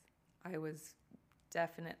 Yes. I was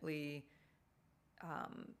definitely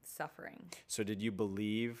suffering. So did you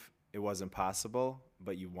believe it wasn't possible,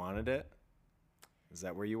 but you wanted it? Is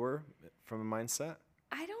that where you were from a mindset?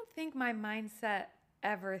 I don't think my mindset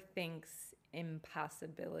ever thinks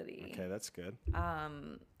impossibility. Okay, that's good.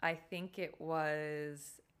 I think it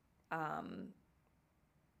was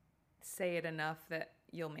say it enough that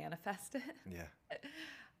you'll manifest it. Yeah.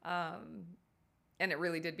 And it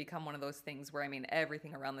really did become one of those things where, I mean,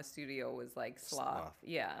 everything around the studio was like sloth.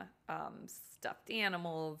 Yeah. Stuffed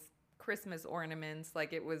animals, Christmas ornaments.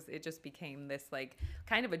 Like it just became this like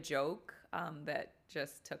kind of a joke that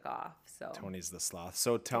just took off. So Tony's the sloth.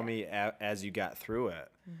 So tell me, as you got through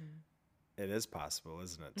it, it is possible,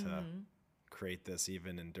 isn't it, to create this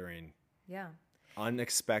even during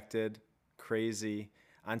unexpected, crazy.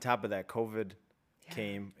 On top of that, COVID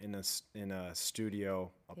came in a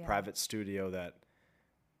studio, a private studio that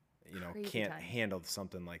Crazy can't times. handle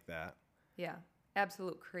something like that. Yeah,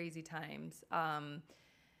 absolute crazy times.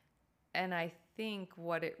 And I think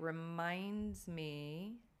what it reminds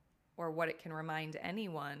me, or what it can remind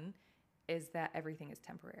anyone, is that everything is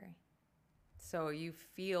temporary. So you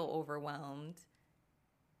feel overwhelmed.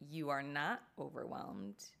 You are not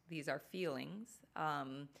overwhelmed. These are feelings.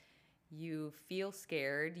 You feel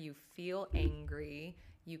scared. You feel angry.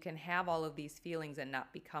 You can have all of these feelings and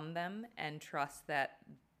not become them, and trust that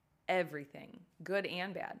everything, good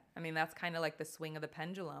and bad. I mean, that's kind of like the swing of the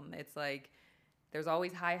pendulum. It's like there's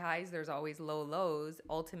always high highs, there's always low lows.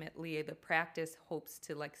 Ultimately, the practice hopes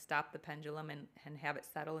to like stop the pendulum and have it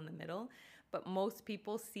settle in the middle. But most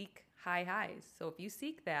people seek high highs. So if you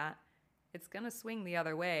seek that, it's going to swing the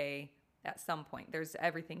other way at some point.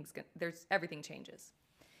 Everything changes.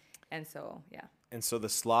 And so, yeah. And so the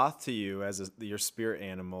sloth to you as your spirit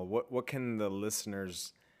animal, what can the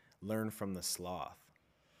listeners learn from the sloth?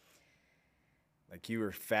 Like, you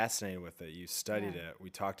were fascinated with it. You studied it. We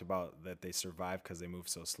talked about that they survive because they move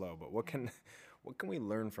so slow. But what can we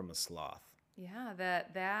learn from a sloth? Yeah,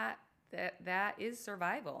 that is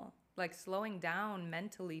survival. Like slowing down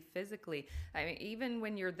mentally, physically. I mean, even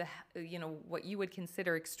when you're what you would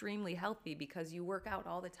consider extremely healthy because you work out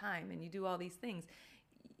all the time and you do all these things,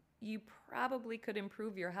 you probably could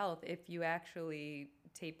improve your health if you actually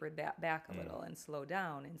tapered that back a little and slow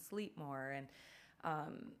down and sleep more. And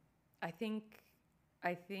I think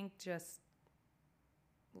just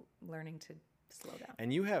learning to slow down.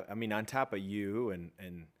 And you have, I mean, on top of you and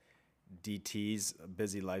DT's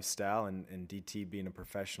busy lifestyle and DT being a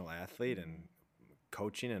professional athlete and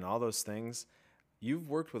coaching and all those things, you've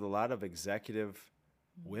worked with a lot of executive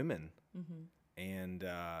women, and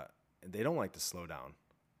they don't like to slow down.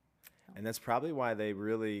 And that's probably why they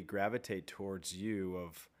really gravitate towards you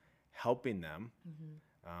of helping them.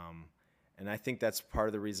 And I think that's part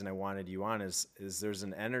of the reason I wanted you on is there's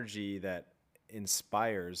an energy that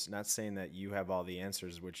inspires, not saying that you have all the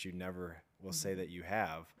answers, which you never will say that you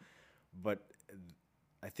have, but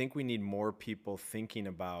I think we need more people thinking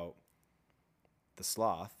about the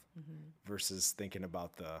sloth versus thinking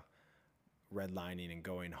about the redlining and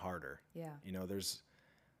going harder. Yeah.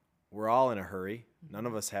 We're all in a hurry. None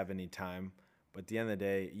of us have any time. But at the end of the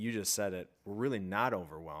day, you just said it, we're really not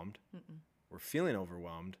overwhelmed. We're feeling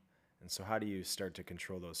overwhelmed. And so how do you start to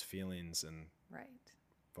control those feelings and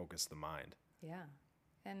focus the mind? Yeah.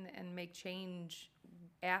 And make change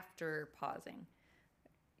after pausing.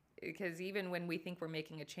 Because even when we think we're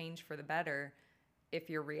making a change for the better, if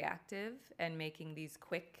you're reactive and making these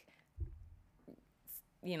quick,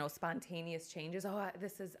 spontaneous changes,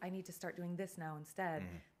 I need to start doing this now instead.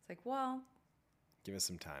 It's like, well, give it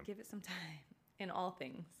some time. Give it some time in all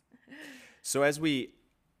things. So as we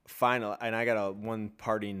final, and I got one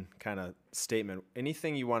parting kind of statement,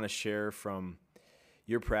 anything you want to share from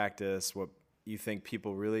your practice, what you think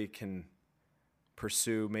people really can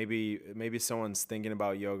pursue? Maybe someone's thinking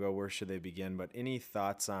about yoga, where should they begin? But any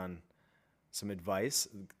thoughts on some advice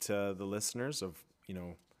to the listeners of,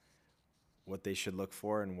 what they should look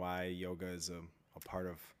for and why yoga is a part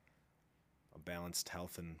of a balanced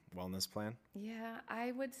health and wellness plan? Yeah,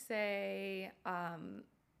 I would say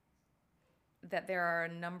that there are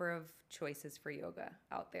a number of choices for yoga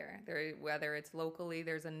out there. Whether it's locally,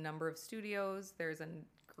 there's a number of studios, there's a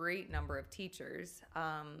great number of teachers.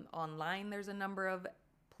 Online, there's a number of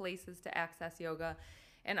places to access yoga.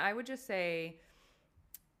 And I would just say,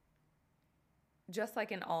 just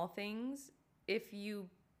like in all things, if you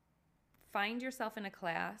find yourself in a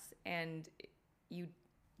class and you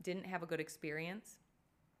didn't have a good experience,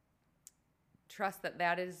 trust that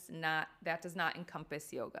does not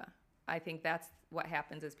encompass yoga. I think that's what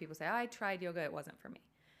happens is people say, I tried yoga, it wasn't for me.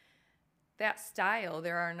 that style,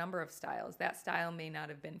 there are a number of styles. That style may not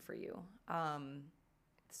have been for you.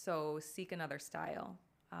 So seek another style.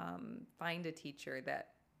 Find a teacher that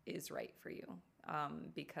is right for you,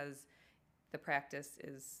 because the practice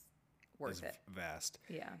is worth it. Vast.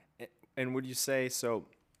 Yeah. And would you say, so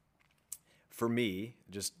for me,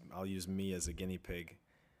 I'll use me as a guinea pig.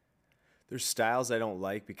 There's styles I don't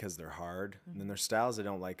like because they're hard, and then there's styles I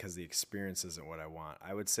don't like because the experience isn't what I want.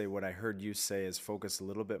 I would say what I heard you say is focus a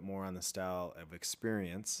little bit more on the style of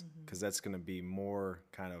experience, because that's going to be more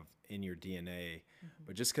kind of in your DNA.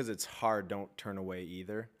 But just because it's hard, don't turn away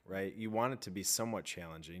either, right? You want it to be somewhat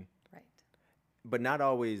challenging, Right. but not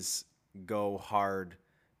always go hard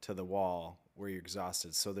to the wall where you're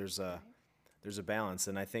exhausted. So there's a balance,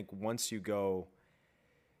 and I think once you go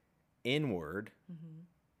inward,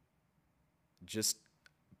 just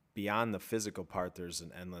beyond the physical part, there's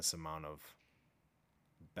an endless amount of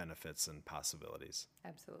benefits and possibilities.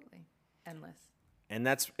 Absolutely. Endless. And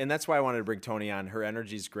that's why I wanted to bring Tony on. Her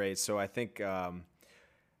energy's great. So I think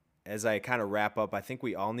as I kind of wrap up, I think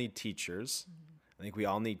we all need teachers. I think we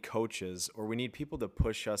all need coaches, or we need people to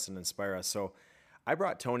push us and inspire us. So I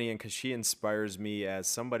brought Tony in because she inspires me as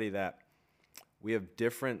somebody that we have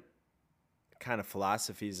different kind of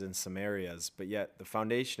philosophies in some areas, but yet the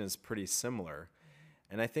foundation is pretty similar.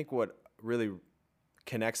 And I think what really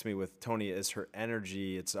connects me with Tony is her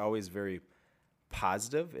energy. It's always very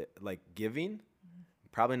positive, like giving.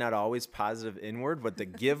 Probably not always positive inward, but the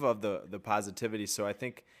give of the positivity. So I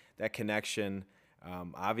think that connection,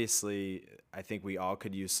 obviously, I think we all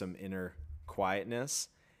could use some inner quietness.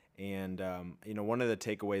 And, one of the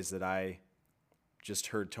takeaways that I just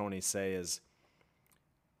heard Tony say is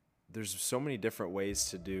there's so many different ways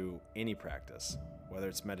to do any practice, whether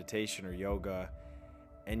it's meditation or yoga,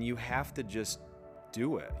 and you have to just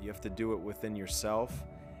do it. You have to do it within yourself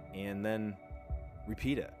and then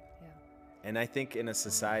repeat it. And I think in a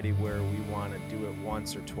society where we want to do it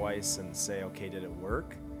once or twice and say, okay, did it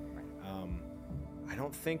work? I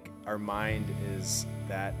don't think our mind is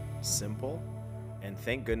that simple, and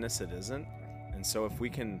thank goodness it isn't. And so if we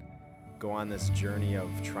can go on this journey of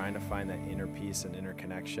trying to find that inner peace and inner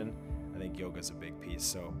connection, I think yoga's a big piece.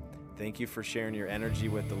 So thank you for sharing your energy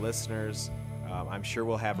with the listeners. I'm sure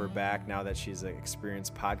we'll have her back now that she's an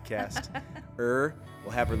experienced podcaster.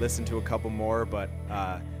 We'll have her listen to a couple more, but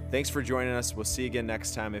thanks for joining us. We'll see you again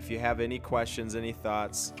next time. If you have any questions, any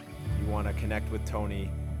thoughts, you want to connect with Tony,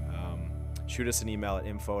 shoot us an email at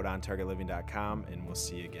info@ontargetliving.com, and we'll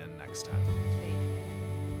see you again next time.